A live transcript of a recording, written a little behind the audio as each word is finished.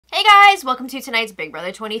guys, welcome to tonight's Big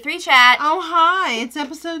Brother 23 chat. Oh, hi. It's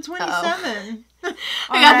episode 27. I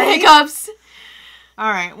got the hiccups.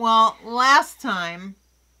 All right. Well, last time,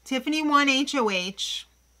 Tiffany won HOH.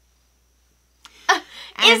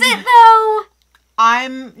 Is it, though?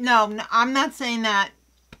 I'm not saying that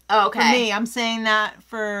Oh, okay. for me. I'm saying that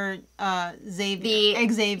for Xavier.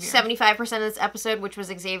 75% of this episode, which was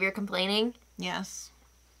Xavier complaining. Yes.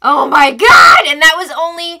 Oh, my God! And that was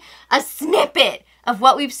only a snippet of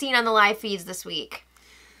what we've seen on the live feeds this week.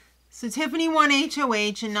 So Tiffany won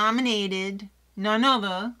HOH and nominated none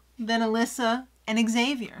other than Alyssa and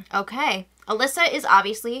Xavier. Okay. Alyssa is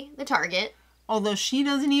obviously the target. Although she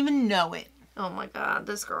doesn't even know it. Oh my God,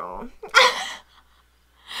 this girl.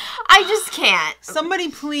 I just can't. Somebody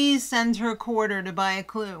please send her a quarter to buy a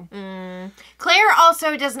clue. Claire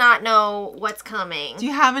also does not know what's coming. Do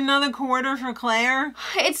you have another quarter for Claire?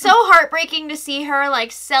 It's so heartbreaking to see her,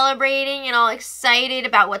 like, celebrating and all excited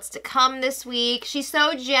about what's to come this week. She's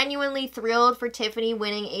so genuinely thrilled for Tiffany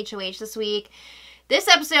winning HOH this week. This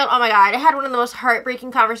episode, oh my God, I had one of the most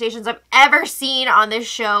heartbreaking conversations I've ever seen on this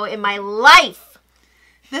show in my life.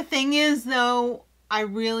 The thing is, though, I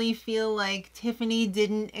really feel like Tiffany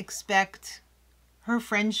didn't expect her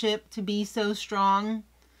friendship to be so strong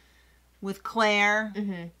with Claire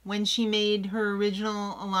when she made her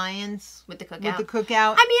original alliance with the cookout.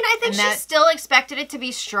 I mean, I think she still expected it to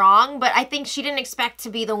be strong, but I think she didn't expect to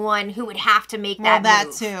be the one who would have to make that move.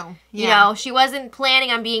 That too. Yeah. You know, she wasn't planning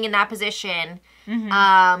on being in that position.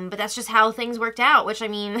 But that's just how things worked out, which, I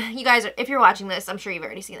mean, you guys, if you're watching this, I'm sure you've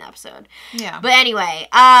already seen the episode. Yeah. But anyway,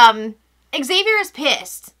 Xavier is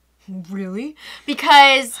pissed. Really?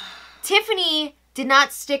 Because Tiffany did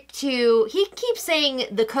not stick to, he keeps saying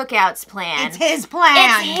the cookouts plan. It's his plan.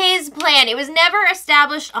 It's his plan. It was never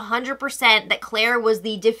established 100% that Claire was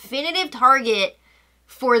the definitive target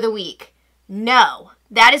for the week. No.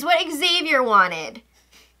 That is what Xavier wanted.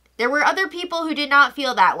 There were other people who did not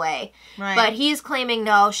feel that way. Right. But he's claiming,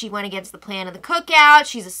 no, she went against the plan of the cookout.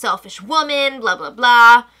 She's a selfish woman, blah, blah,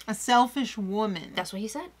 blah. A selfish woman. That's what he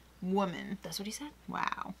said. Woman. That's what he said.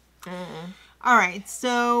 Wow. All right,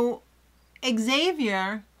 so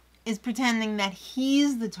Xavier is pretending that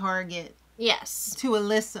he's the target. Yes. To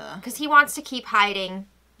Alyssa. Because he wants to keep hiding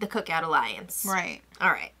the cookout alliance. Right.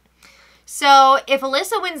 All right. So if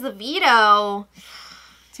Alyssa wins the veto,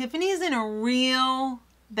 Tiffany's in a real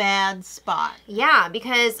bad spot. Yeah,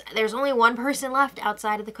 because there's only one person left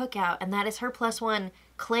outside of the cookout, and that is her +1,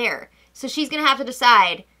 Claire. So she's going to have to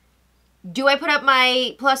decide, do I put up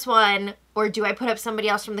my +1, or do I put up somebody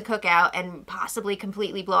else from the cookout and possibly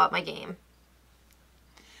completely blow up my game?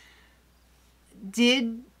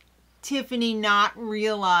 Did Tiffany not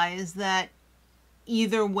realize that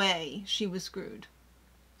either way she was screwed?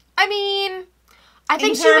 I mean, I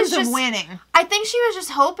think in terms of winning. I think she was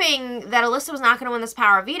just hoping that Alyssa was not going to win this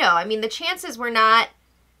power of veto. I mean, the chances were not,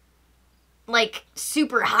 like,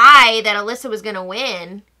 super high that Alyssa was going to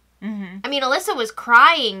win. I mean, Alyssa was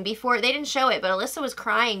crying before, they didn't show it, but Alyssa was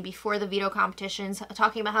crying before the veto competitions,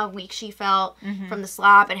 talking about how weak she felt from the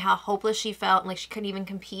slop and how hopeless she felt and like she couldn't even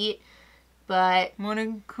compete. But what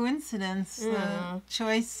a coincidence, the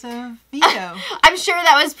choice of veto. I'm sure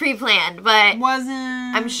that was pre-planned, but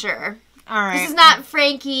wasn't. I'm sure. All right. This is not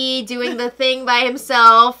Frankie doing the thing by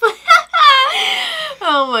himself.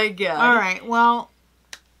 Oh my God. All right. Well,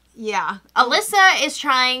 yeah. Alyssa is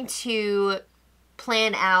trying to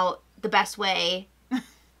plan out the best way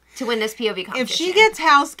to win this POV competition. If she gets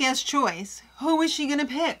house guest choice, who is she going to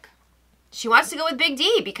pick? She wants to go with Big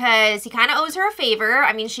D because he kind of owes her a favor.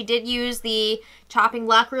 I mean, she did use the chopping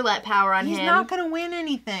block roulette power on him. He's not going to win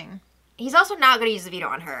anything. He's also not going to use the veto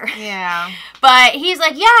on her. Yeah. But he's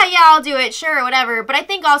like, yeah, I'll do it. Sure, whatever. But I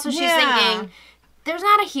think also she's thinking, there's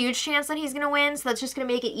not a huge chance that he's going to win, so that's just going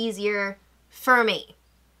to make it easier for me.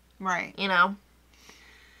 Right. You know?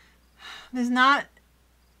 There's not...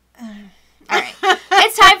 All right.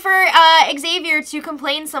 It's time for Xavier to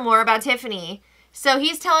complain some more about Tiffany. So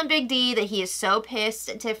he's telling Big D that he is so pissed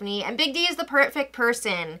at Tiffany. And Big D is the perfect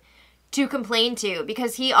person to complain to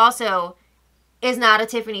because he also is not a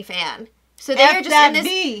Tiffany fan. So they're just in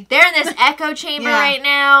this, they're in this echo chamber right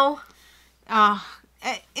now.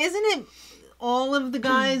 Isn't it all of the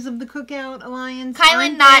guys of the Cookout Alliance?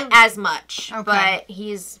 Kylan not as much, but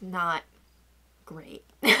he's not great.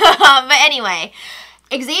 But anyway,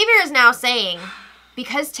 Xavier is now saying,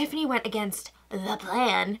 because Tiffany went against the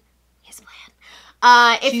plan, his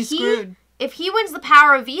plan, if he wins the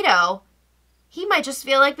power of veto, he might just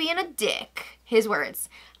feel like being a dick. His words.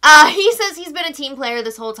 He says he's been a team player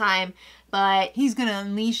this whole time, but... he's gonna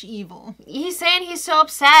unleash evil. He's saying he's so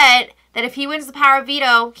upset that if he wins the power of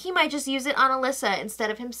veto, he might just use it on Alyssa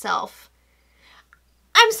instead of himself.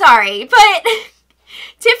 I'm sorry, but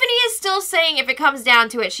Tiffany is still saying if it comes down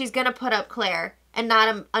to it, she's going to put up Claire and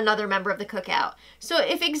not another member of the cookout. So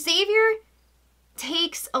if Xavier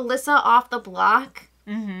takes Alyssa off the block,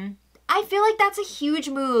 I feel like that's a huge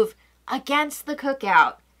move against the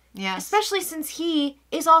cookout. Yes. Especially since he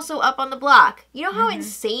is also up on the block. You know how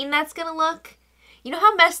insane that's going to look? You know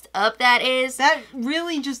how messed up that is? That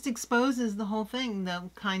really just exposes the whole thing,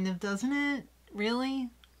 though, kind of, doesn't it? Really?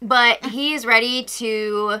 But he is ready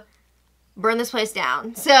to burn this place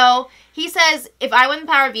down. So he says, if I win the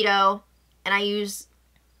power of veto and I use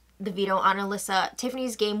the veto on Alyssa,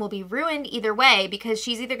 Tiffany's game will be ruined either way because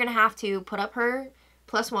she's either going to have to put up her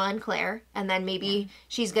 +1, Claire, and then maybe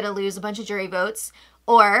she's going to lose a bunch of jury votes,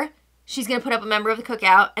 or she's going to put up a member of the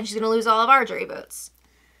cookout and she's going to lose all of our jury votes.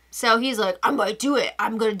 So he's like, I'm going to do it.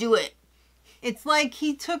 I'm going to do it. It's like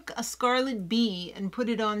he took a scarlet bee and put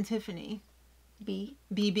it on Tiffany. B?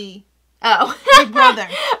 BB. Oh. Big Brother.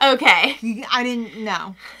 Okay. I didn't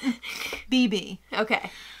know. BB.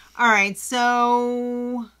 Okay. All right,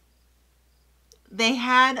 so they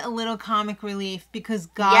had a little comic relief because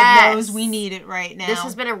God knows we need it right now. This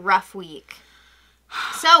has been a rough week.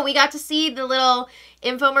 So we got to see the little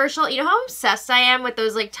infomercial. You know how obsessed I am with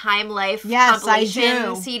those like Time Life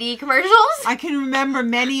compilation CD commercials? I can remember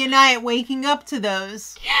many a night waking up to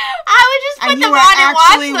those. I would just put them on and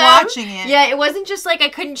watch them. Watching it. Yeah, it wasn't just like I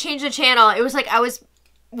couldn't change the channel. It was like I was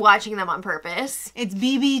watching them on purpose. It's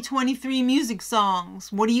BB23 music songs.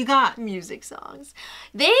 What do you got? Music songs.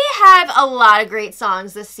 They have a lot of great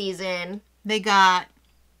songs this season. They got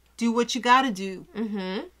Do What You Gotta Do.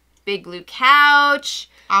 Big Blue Couch.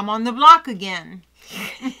 I'm on the block again.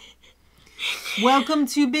 Welcome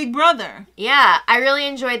to Big Brother. Yeah, I really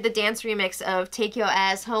enjoyed the dance remix of Take Your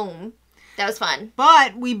Ass Home. That was fun.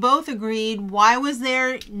 But we both agreed, why was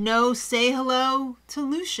there no Say Hello to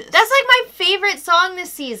Lucius? That's like my favorite song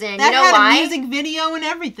this season. That you know had why? a music video and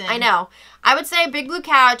everything. I know. I would say Big Blue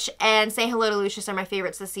Couch and Say Hello to Lucius are my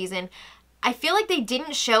favorites this season. I feel like they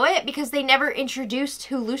didn't show it because they never introduced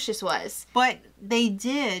who Lucius was. But they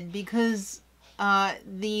did because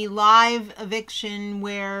the live eviction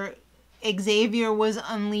where Xavier was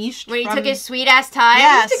unleashed. When he took his sweet-ass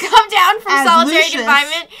time to come down from solitary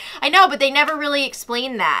confinement. I know, but they never really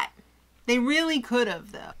explained that. They really could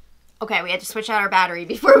have, though. Okay, we had to switch out our battery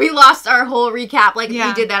before we lost our whole recap like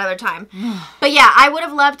we did that other time. But yeah, I would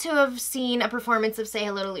have loved to have seen a performance of Say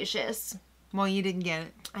Hello to Lucius. Well, you didn't get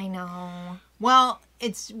it. I know. Well,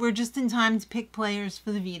 we're just in time to pick players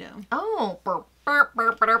for the veto. Oh.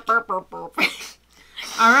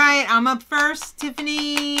 All right, I'm up first,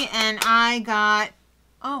 Tiffany, and I got,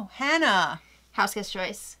 Hannah. House guest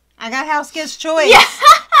choice. I got house guest choice. Yeah.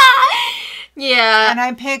 Yeah. And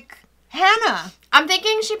I pick Hannah. I'm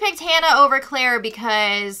thinking she picked Hannah over Claire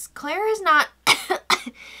because Claire has not...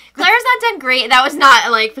 Claire has not done great. That was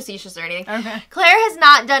not, like, facetious or anything. Okay. Claire has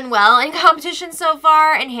not done well in competition so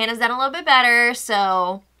far, and Hannah's done a little bit better,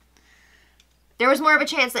 so... There was more of a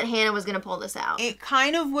chance that Hannah was going to pull this out. It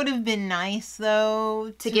kind of would have been nice,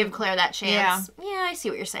 though. To give Claire that chance. Yeah, I see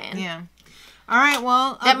what you're saying. Yeah. All right,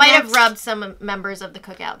 well... That might have rubbed some members of the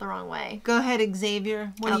cookout the wrong way. Go ahead,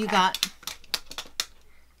 Xavier. What do you got?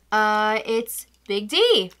 It's Big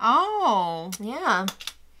D. Oh. Yeah.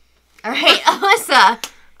 All right, Alyssa.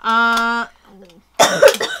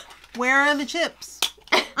 Where are the chips?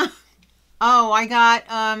 I got,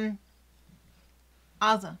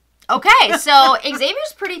 Azza. Okay, so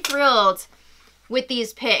Xavier's pretty thrilled with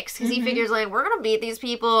these picks because he figures, like, we're going to beat these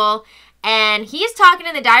people. And he's talking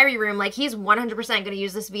in the diary room like he's 100% going to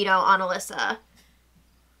use this veto on Alyssa.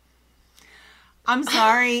 I'm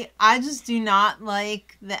sorry. I just do not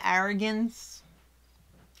like the arrogance.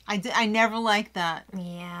 I never liked that.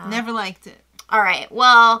 Yeah. Never liked it. All right.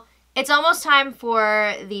 Well, it's almost time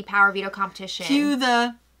for the power veto competition. Cue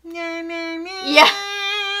the... Yeah.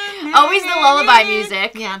 Always the lullaby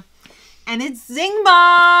music. Yeah. And it's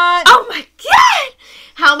Zingbot. Oh my god!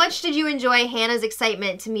 How much did you enjoy Hannah's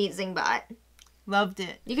excitement to meet Zingbot? Loved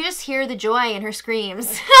it. You could just hear the joy in her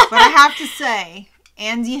screams. But I have to say,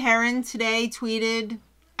 Andy Heron today tweeted,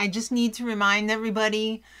 I just need to remind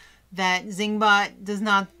everybody that Zingbot does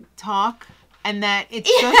not talk and that it's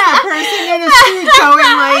just a person in a suit going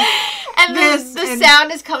like and this. The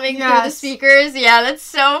sound is coming through the speakers. Yeah, that's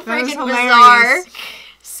so freaking bizarre.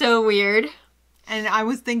 So weird. And I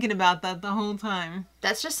was thinking about that the whole time.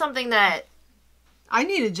 That's just something that... I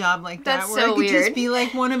need a job like that. That's where so I could weird. just be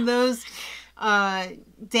like one of those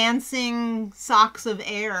dancing socks of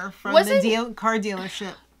air from the car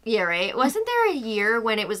dealership. Yeah, right? Wasn't there a year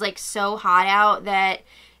when it was like so hot out that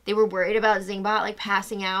they were worried about Zingbot, like,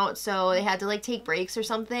 passing out, so they had to, like, take breaks or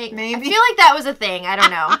something. Maybe. I feel like that was a thing. I don't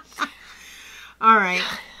know. All right.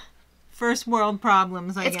 First world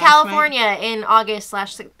problems, I guess. It's California, right? In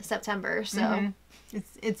August/September, so. Mm-hmm.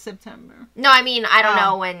 It's September. No, I mean, I don't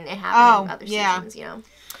know when it happened in other seasons, you know.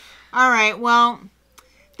 All right, well...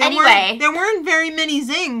 Anyway. There weren't very many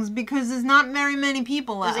zings because there's not very many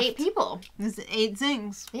people left. There's 8 people. There's 8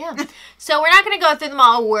 zings. Yeah. So we're not going to go through them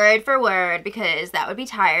all word for word because that would be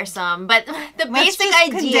tiresome. But the basic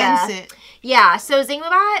idea. Condense it. Yeah. So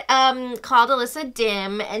Zingbot called Alyssa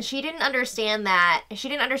dim, and she didn't understand that. She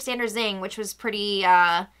didn't understand her zing, which was pretty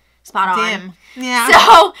spot on. Dim. Yeah.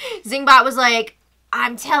 So Zingbot was like,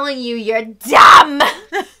 "I'm telling you, you're dumb."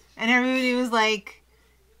 And everybody was like...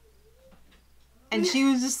 And she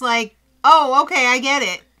was just like, oh, okay, I get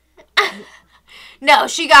it. No,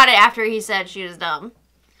 she got it after he said she was dumb.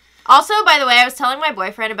 Also, by the way, I was telling my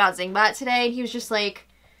boyfriend about Zingbot today, and he was just like,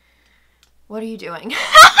 what are you doing?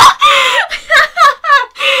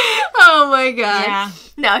 Oh my god. Yeah.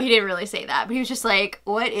 No, he didn't really say that, but he was just like,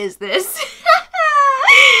 what is this?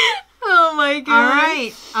 Oh my god. All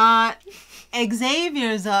right.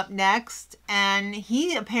 Xavier's up next, and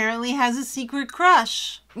he apparently has a secret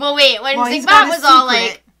crush. Well, wait, when Zingbot was all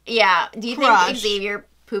like, yeah, do you think Xavier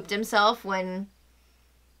pooped himself when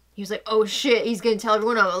he was like, oh shit, he's gonna tell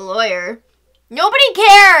everyone I'm a lawyer? Nobody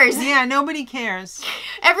cares! Yeah, nobody cares.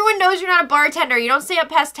 Everyone knows you're not a bartender. You don't stay up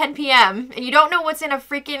past 10 p.m. and you don't know what's in a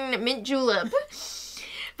freaking mint julep.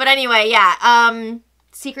 But anyway, yeah,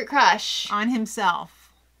 secret crush. On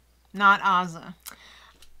himself, not Azza.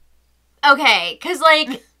 Okay, because,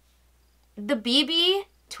 like, the BB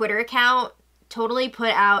Twitter account totally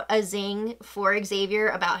put out a zing for Xavier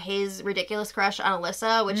about his ridiculous crush on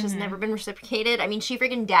Alyssa, which has never been reciprocated. I mean, she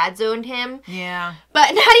freaking dad-zoned him. Yeah.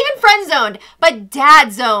 But not even friend-zoned, but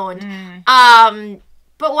dad-zoned.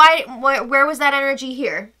 But where was that energy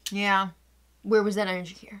here? Yeah. Where was that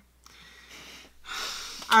energy here?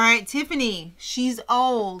 All right, Tiffany. She's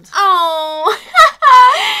old. Oh.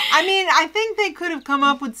 I mean, I think they could have come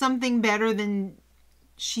up with something better than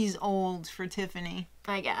she's old for Tiffany.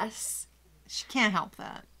 I guess. She can't help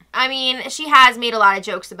that. I mean, she has made a lot of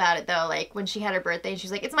jokes about it, though. Like, when she had her birthday,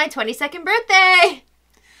 she's like, it's my 22nd birthday!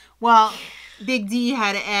 Well, Big D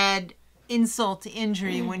had to add insult to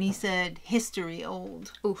injury when he said history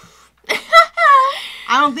old. Oof.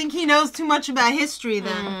 I don't think he knows too much about history,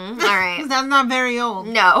 then. All right. Because that's not very old.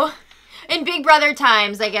 No. In Big Brother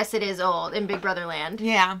times, I guess it is old. In Big Brother land.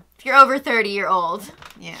 Yeah. If you're over 30, you're old.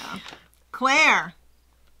 Yeah. Claire.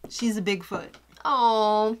 She's a Bigfoot.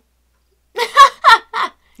 Oh.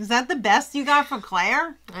 Is that the best you got for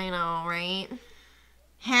Claire? I know, right?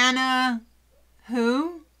 Hannah,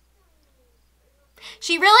 who?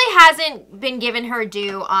 She really hasn't been given her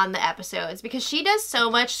due on the episodes because she does so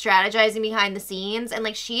much strategizing behind the scenes, and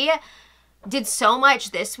like she did so much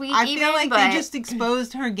this week. I feel like they just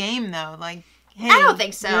exposed her game though. Like, hey, I don't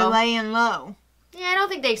think so. You're laying low. Yeah, I don't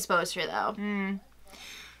think they exposed her though.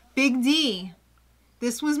 Big D,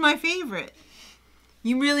 this was my favorite.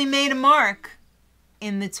 You really made a mark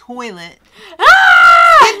in the toilet.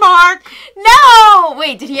 Skid mark! No!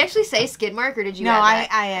 Wait, did he actually say skid mark or did you add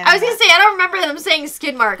that? I was going to say, I don't remember them saying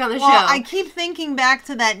skid mark on the show. I keep thinking back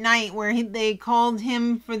to that night where they called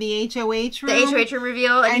him for the HOH room. The HOH room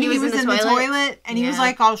reveal, and he was in the toilet. And he was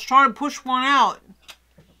like, I was trying to push one out.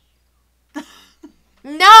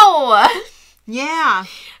 No! Yeah.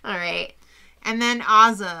 All right. And then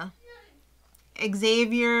Azza.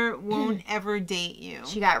 Xavier won't ever date you.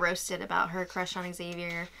 She got roasted about her crush on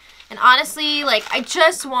Xavier. And honestly, like, I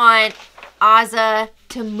just want Azza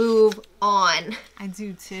to move on. I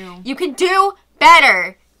do too. You can do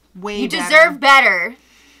better. You deserve better.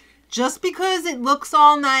 Just because it looks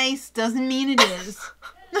all nice doesn't mean it is.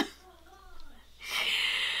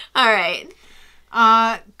 All right.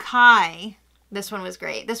 Kai. This one was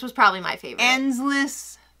great. This was probably my favorite.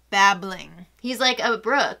 Endless babbling. He's like a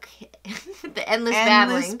brook. The endless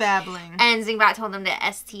babbling. And Zingbot told him to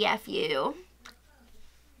STF you.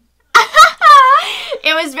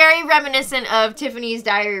 It was very reminiscent of Tiffany's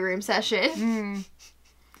diary room session.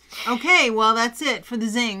 Okay, well, that's it for the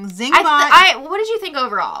zings. Zingbot. What did you think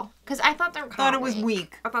overall? Because I thought they were kind of weak.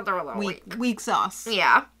 weak. I thought they were a little weak. Weak sauce.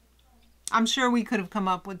 Yeah. I'm sure we could have come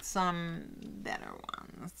up with some better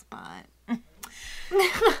ones, but...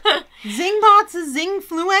 Zingbot's a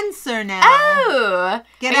zingfluencer now. Oh!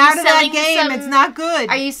 Get out of that game. It's not good.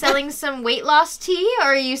 Are you selling some weight loss tea? Or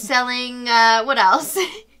are you selling, what else?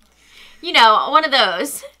 You know, one of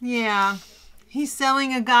those. Yeah. He's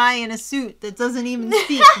selling a guy in a suit that doesn't even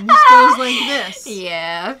speak and just goes like this.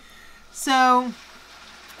 Yeah. So,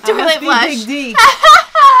 toilet flush. Big D.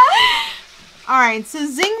 All right, so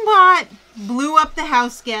Zingbot blew up the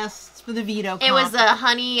house guests for the veto comp. It was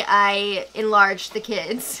Honey, I Enlarged the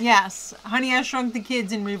Kids. Yes, Honey, I Shrunk the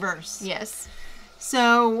Kids in reverse. Yes.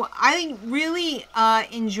 So I really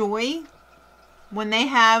enjoy when they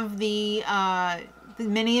have the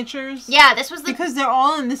miniatures. Yeah, this was because they're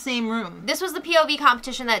all in the same room. This was the POV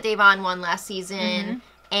competition that Davon won last season.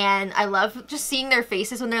 And I love just seeing their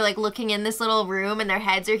faces when they're like looking in this little room and their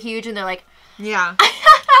heads are huge and they're like, yeah.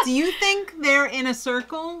 Do you think they're in a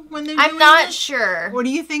circle when they're doing I'm not this? sure. Or do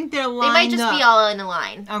you think they're lined up? They might just be all in a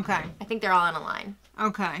line. Okay. I think they're all in a line.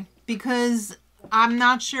 Okay. Because I'm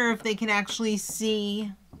not sure if they can actually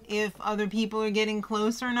see if other people are getting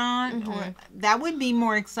close or not. Or, that would be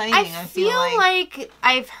more exciting, I feel like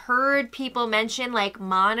I've heard people mention, like,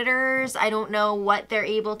 monitors. I don't know what they're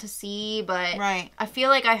able to see, but I feel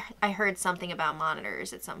like I heard something about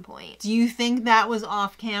monitors at some point. Do you think that was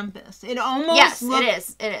off campus? It almost Yes, looked, it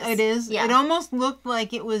is. It is. It is? Yeah. It almost looked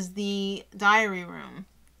like it was the diary room,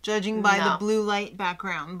 judging by the blue light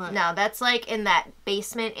background. But no, that's like in that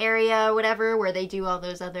basement area or whatever where they do all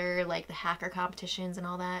those other, like, the hacker competitions and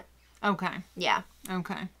all that. Okay. Yeah.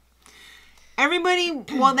 Okay. Everybody,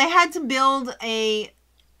 well, they had to build a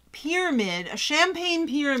pyramid, a champagne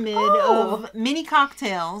pyramid of mini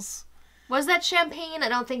cocktails. Was that champagne? I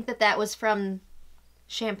don't think that was from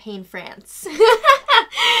Champagne, France.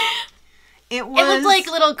 It looked like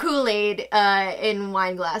little Kool-Aid in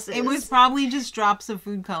wine glasses. It was probably just drops of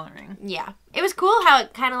food coloring. Yeah. It was cool how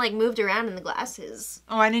it kind of like moved around in the glasses.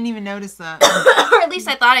 Oh, I didn't even notice that. Or at least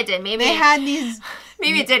I thought I did. Maybe they had these...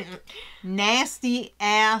 Maybe it didn't. Nasty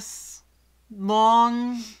ass,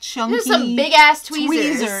 long, chunky... There's some big ass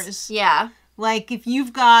tweezers. Yeah. Like if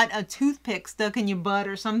you've got a toothpick stuck in your butt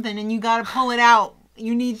or something and you gotta pull it out,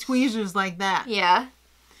 you need tweezers like that. Yeah.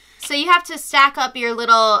 So you have to stack up your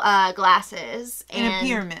little glasses. In a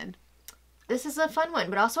pyramid. This is a fun one,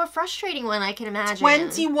 but also a frustrating one, I can imagine.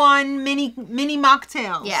 21 mini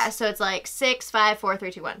mocktails. Yeah, so it's like 6, 5, 4,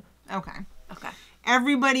 3, 2, 1. Okay. Okay.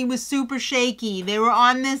 Everybody was super shaky. They were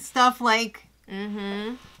on this stuff like...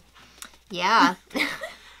 Yeah.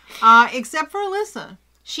 Except for Alyssa.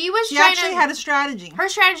 She actually had a strategy. Her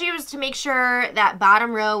strategy was to make sure that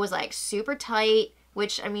bottom row was like super tight,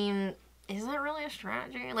 which, I mean... Is that really a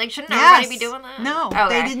strategy? Like, shouldn't everybody be doing that? No,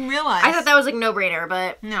 okay. They didn't realize. I thought that was like no-brainer,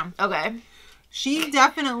 but... No. Okay. She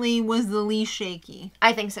definitely was the least shaky.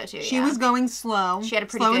 I think so, too, She was going slow. She had a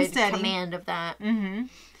pretty good command of that.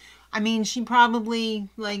 I mean, she probably,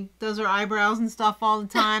 like, does her eyebrows and stuff all the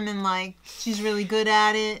time, and, like, she's really good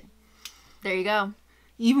at it. There you go.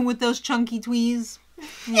 Even with those chunky tweezers.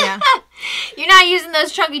 Yeah. You're not using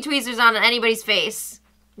those chunky tweezers on anybody's face.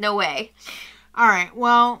 No way. All right,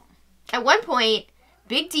 well... At one point,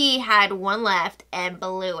 Big D had one left and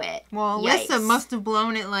blew it. Well, Yikes. Alyssa must have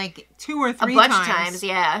blown it like 2 or 3 times. A bunch of times,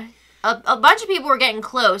 yeah. A bunch of people were getting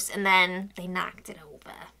close, and then they knocked it over.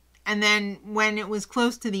 And then when it was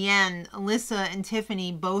close to the end, Alyssa and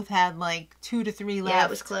Tiffany both had like 2 to 3 left. Yeah, it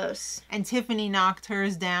was close. And Tiffany knocked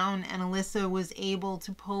hers down, and Alyssa was able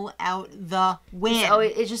to pull out the win. Oh,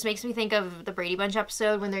 it just makes me think of the Brady Bunch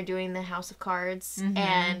episode when they're doing the House of Cards,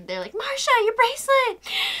 and they're like, Marsha, your bracelet!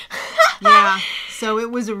 Yeah, so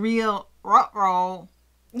it was a real roll.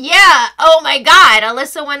 Yeah, oh my god,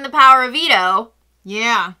 Alyssa won the power of veto.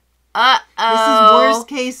 Yeah. Uh-oh. This is worst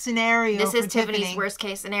case scenario. This is Tiffany's Tiffany's worst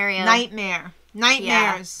case scenario. Nightmares.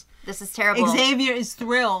 Yeah. This is terrible. Xavier is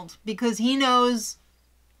thrilled because he knows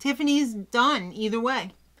Tiffany's done either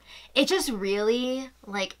way. It just really,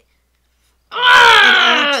 like...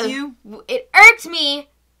 It irks you? It irked me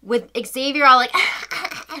with Xavier all like,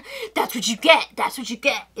 that's what you get. That's what you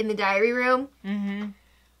get in the diary room. And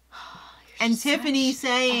Tiffany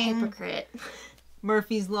saying... hypocrite.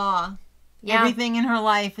 Murphy's Law. Yeah. Everything in her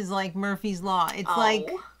life is like Murphy's Law. It's like...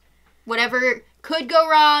 Whatever could go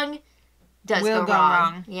wrong does will go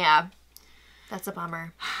wrong. Yeah. That's a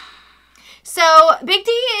bummer. So, Big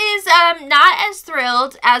D is not as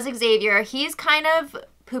thrilled as Xavier. He's kind of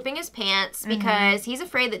pooping his pants because he's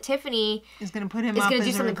afraid that Tiffany is going to put him up as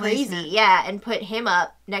do something crazy. Yeah, and put him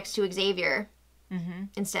up next to Xavier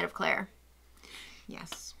instead of Claire.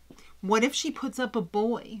 Yes. What if she puts up a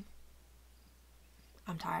boy?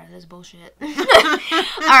 I'm tired of this bullshit. All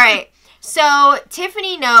right. So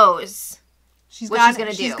Tiffany knows what she's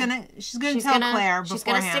gonna do. She's gonna tell Claire beforehand. She's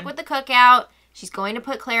gonna stick with the cookout. She's going to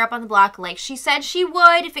put Claire up on the block like she said she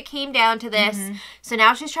would if it came down to this. So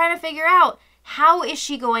now she's trying to figure out how is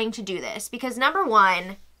she going to do this? Because number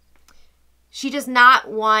one, she does not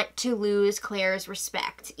want to lose Claire's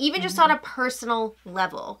respect, even just on a personal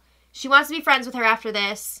level. She wants to be friends with her after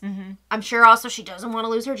this. Mm-hmm. I'm sure also she doesn't want to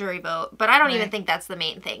lose her jury vote, but I don't even Right. think that's the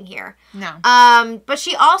main thing here. No. But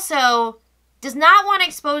she also does not want to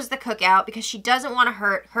expose the cookout because she doesn't want to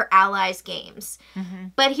hurt her allies' games. Mm-hmm.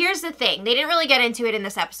 But here's the thing. They didn't really get into it in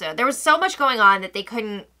this episode. There was so much going on that they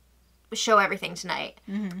couldn't show everything tonight.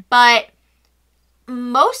 Mm-hmm. But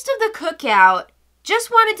most of the cookout just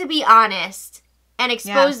wanted to be honest and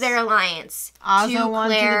expose Yes. their alliance Ozzo to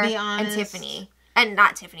wanted to Claire be and honest. Tiffany. And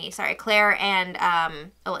not Tiffany, sorry, Claire and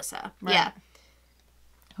Alyssa. Right. Yeah.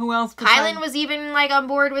 Who else? Kylan was even, like, on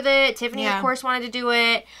board with it. Tiffany, Yeah. of course, wanted to do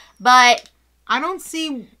it. But I don't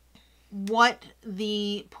see what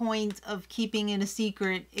the point of keeping it a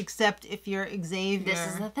secret, except if you're Xavier. this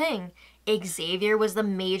is the thing. Xavier was the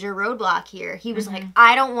major roadblock here. He was Mm-hmm. like,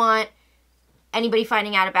 I don't want anybody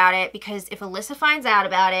finding out about it because if Alyssa finds out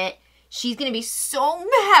about it, she's going to be so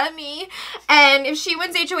mad at me. And if she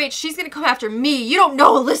wins HOH, she's going to come after me. You don't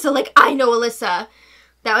know Alyssa like I know Alyssa.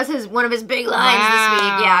 That was one of his big lines this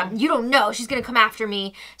week. Yeah, you don't know. She's going to come after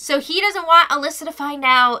me. So he doesn't want Alyssa to find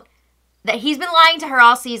out that he's been lying to her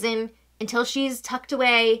all season until she's tucked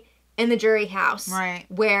away in the jury house. Right.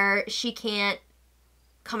 Where she can't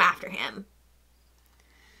come after him.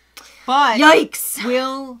 But Yikes!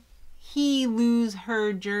 will he lose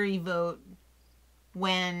her jury vote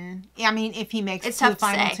when, I mean, if he makes It's it to tough the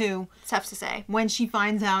to final say. two, It's tough to say. when she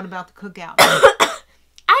finds out about the cookout? I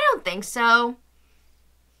don't think so.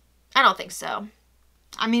 I don't think so.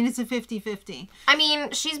 I mean, it's a 50-50. I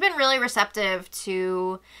mean, she's been really receptive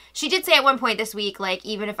to... She did say at one point this week, like,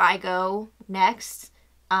 even if I go next,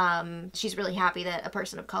 she's really happy that a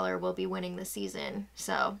person of color will be winning this season.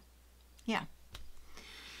 So, Yeah.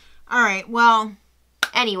 All right, well,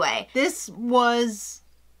 anyway. this was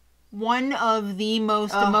one of the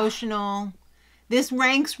most Ugh. emotional. This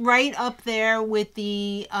ranks right up there with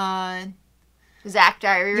the, Zach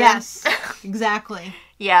Diary Room. yes, exactly.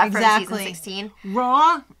 Yeah, exactly. from season 16.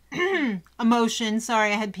 Raw emotion.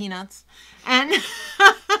 Sorry, I had peanuts. And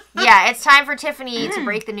Yeah, it's time for Tiffany to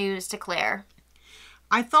break the news to Claire.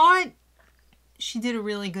 I thought she did a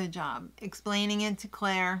really good job explaining it to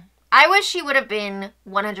Claire. I wish she would have been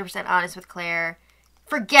 100% honest with Claire.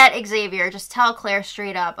 Forget Xavier. Just tell Claire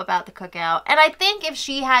straight up about the cookout. And I think if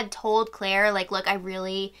she had told Claire, like, look, I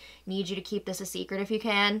really need you to keep this a secret if you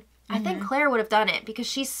can, I think Claire would have done it because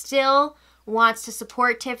she still wants to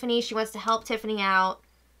support Tiffany. She wants to help Tiffany out.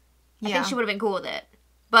 I Yeah. think she would have been cool with it.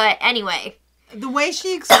 But anyway. The way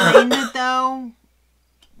she explained it, though,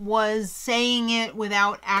 was saying it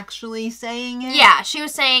without actually saying it. Yeah, she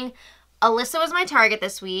was saying, Alyssa was my target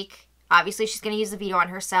this week. Obviously, she's going to use the veto on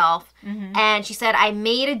herself. Mm-hmm. And she said, I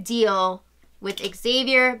made a deal with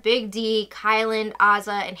Xavier, Big D, Kylan,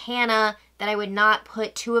 Azza, and Hannah that I would not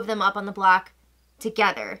put two of them up on the block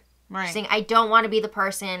together. Right. She's saying, I don't want to be the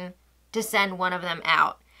person to send one of them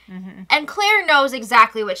out. Mm-hmm. And Claire knows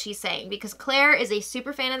exactly what she's saying because Claire is a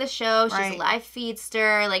super fan of the show. She's Right. a live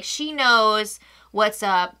feedster. Like, she knows what's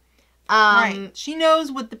up. Right. She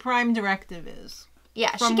knows what the prime directive is.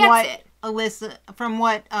 Yeah, she From gets what it. from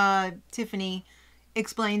what Tiffany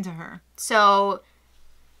explained to her. So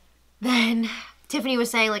then Tiffany was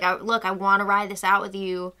saying, like, look, I want to ride this out with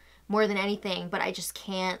you more than anything, but I just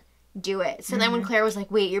can't do it. So then when Claire was like,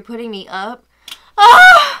 wait, you're putting me up?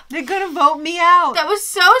 Ah! They're gonna vote me out. That was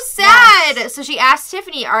so sad. So she asked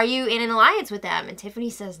Tiffany, are you in an alliance with them? And Tiffany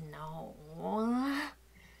says no.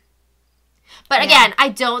 But again, I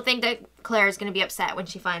don't think that Claire is going to be upset when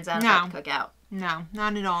she finds out about the cookout. No,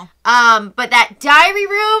 not at all. But that diary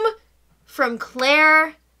room from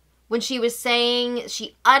Claire, when she was saying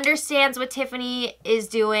she understands what Tiffany is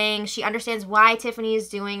doing, she understands why Tiffany is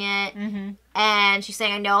doing it, and she's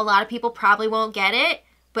saying, I know a lot of people probably won't get it,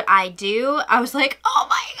 but I do. I was like, oh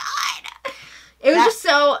my God. It was just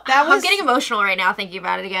so, I'm getting emotional right now thinking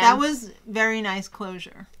about it again. That was very nice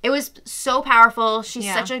closure. It was so powerful.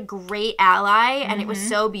 She's such a great ally, and it was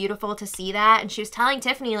so beautiful to see that. And she was telling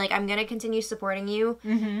Tiffany, like, I'm going to continue supporting you.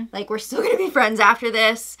 Like, we're still going to be friends after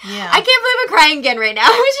this. Yeah. I can't believe I'm crying again right now. It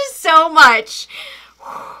was just so much.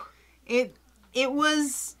 It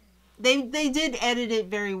was, they did edit it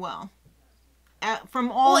very well. From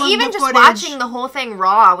all of even the just footage, watching the whole thing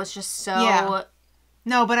raw was just so... Yeah.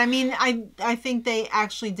 No, but I mean, I think they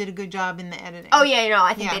actually did a good job in the editing. Oh, yeah, no,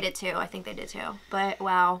 I think they did too. I think they did too. But,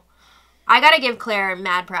 wow. I gotta give Claire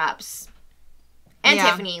mad props. And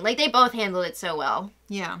Tiffany. Like, they both handled it so well.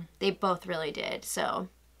 Yeah. They both really did. So,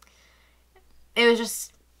 it was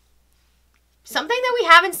just something that we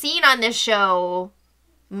haven't seen on this show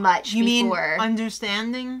much You before. mean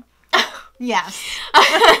understanding? Yes.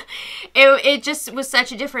 It just was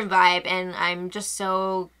such a different vibe, and I'm just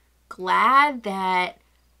so glad that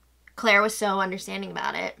Claire was so understanding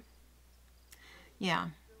about it. Yeah.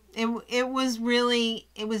 It was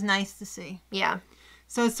nice to see. Yeah.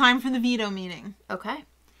 So it's time for the veto meeting. Okay.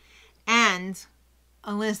 And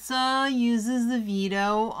Alyssa uses the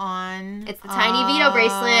veto on... It's the tiny veto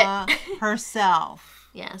bracelet. herself.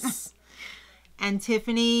 Yes. And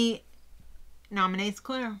Tiffany nominates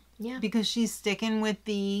Claire. Yeah. Because she's sticking with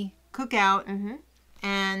the cookout. Mm-hmm.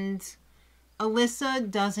 And Alyssa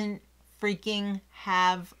doesn't freaking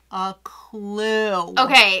have a clue.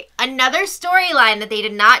 Okay, another storyline that they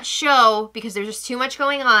did not show because there's just too much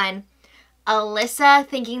going on. Alyssa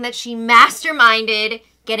thinking that she masterminded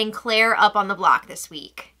getting Claire up on the block this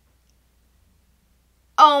week.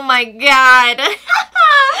 Oh my god.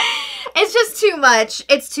 It's just too much.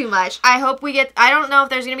 It's too much. I hope we get... I don't know if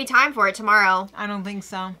there's going to be time for it tomorrow. I don't think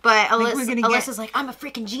so. But Alyssa's like, I'm a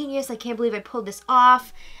freaking genius. I can't believe I pulled this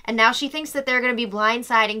off. And now she thinks that they're going to be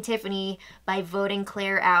blindsiding Tiffany by voting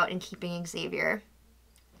Claire out and keeping Xavier.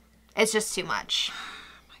 It's just too much.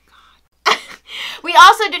 We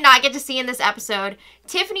also did not get to see in this episode,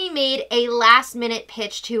 Tiffany made a last-minute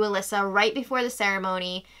pitch to Alyssa right before the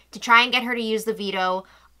ceremony to try and get her to use the veto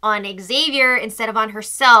on Xavier instead of on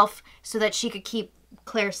herself so that she could keep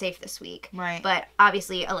Claire safe this week. Right. But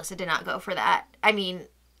obviously, Alyssa did not go for that. I mean,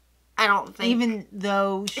 I don't think... Even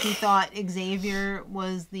though she thought Xavier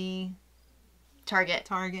was the... Target.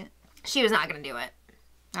 She was not going to do it.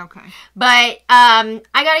 Okay. But I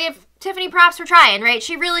gotta give Tiffany props for trying, right?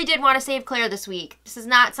 She really did want to save Claire this week. This is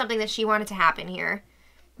not something that she wanted to happen here.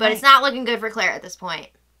 But It's not looking good for Claire at this point.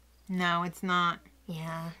 No, it's not.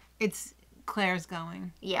 Yeah. It's Claire's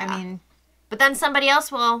going. Yeah. I mean... But then somebody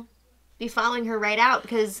else will be following her right out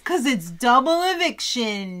because... Because it's double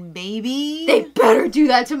eviction, baby. They better do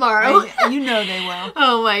that tomorrow. You know they will.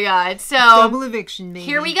 Oh my god. So... Double eviction, baby.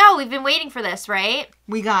 Here we go. We've been waiting for this, right?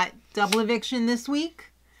 We got double eviction this week.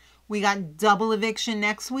 We got double eviction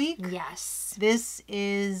next week. Yes. This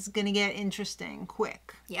is going to get interesting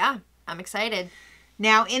quick. Yeah, I'm excited.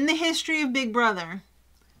 Now, in the history of Big Brother,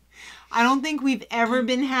 I don't think we've ever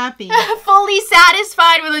been happy. Fully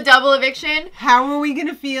satisfied with a double eviction. How are we going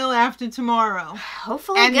to feel after tomorrow?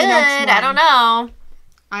 Hopefully good. I don't know.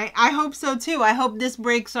 I hope so, too. I hope this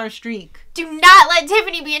breaks our streak. Do not let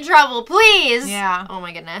Tiffany be in trouble, please. Yeah. Oh,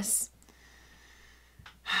 my goodness.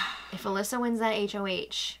 If Alyssa wins that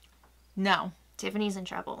HOH... No. Tiffany's in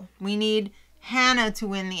trouble. We need Hannah to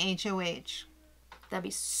win the HOH. That'd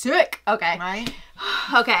be sick. Okay. Right?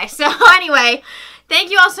 Okay, so anyway,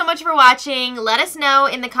 thank you all so much for watching. Let us know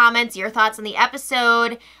in the comments your thoughts on the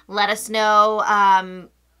episode. Let us know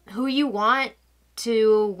who you want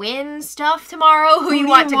to win stuff tomorrow, who you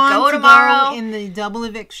want to go tomorrow. In the double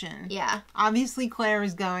eviction. Yeah. Obviously, Claire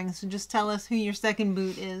is going, so just tell us who your second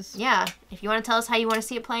boot is. Yeah. If you want to tell us how you want to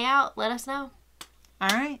see it play out, let us know. All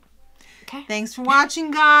right. Okay. Thanks for watching,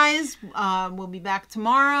 guys. We'll be back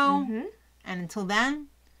tomorrow. Mm-hmm. And until then,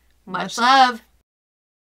 much love.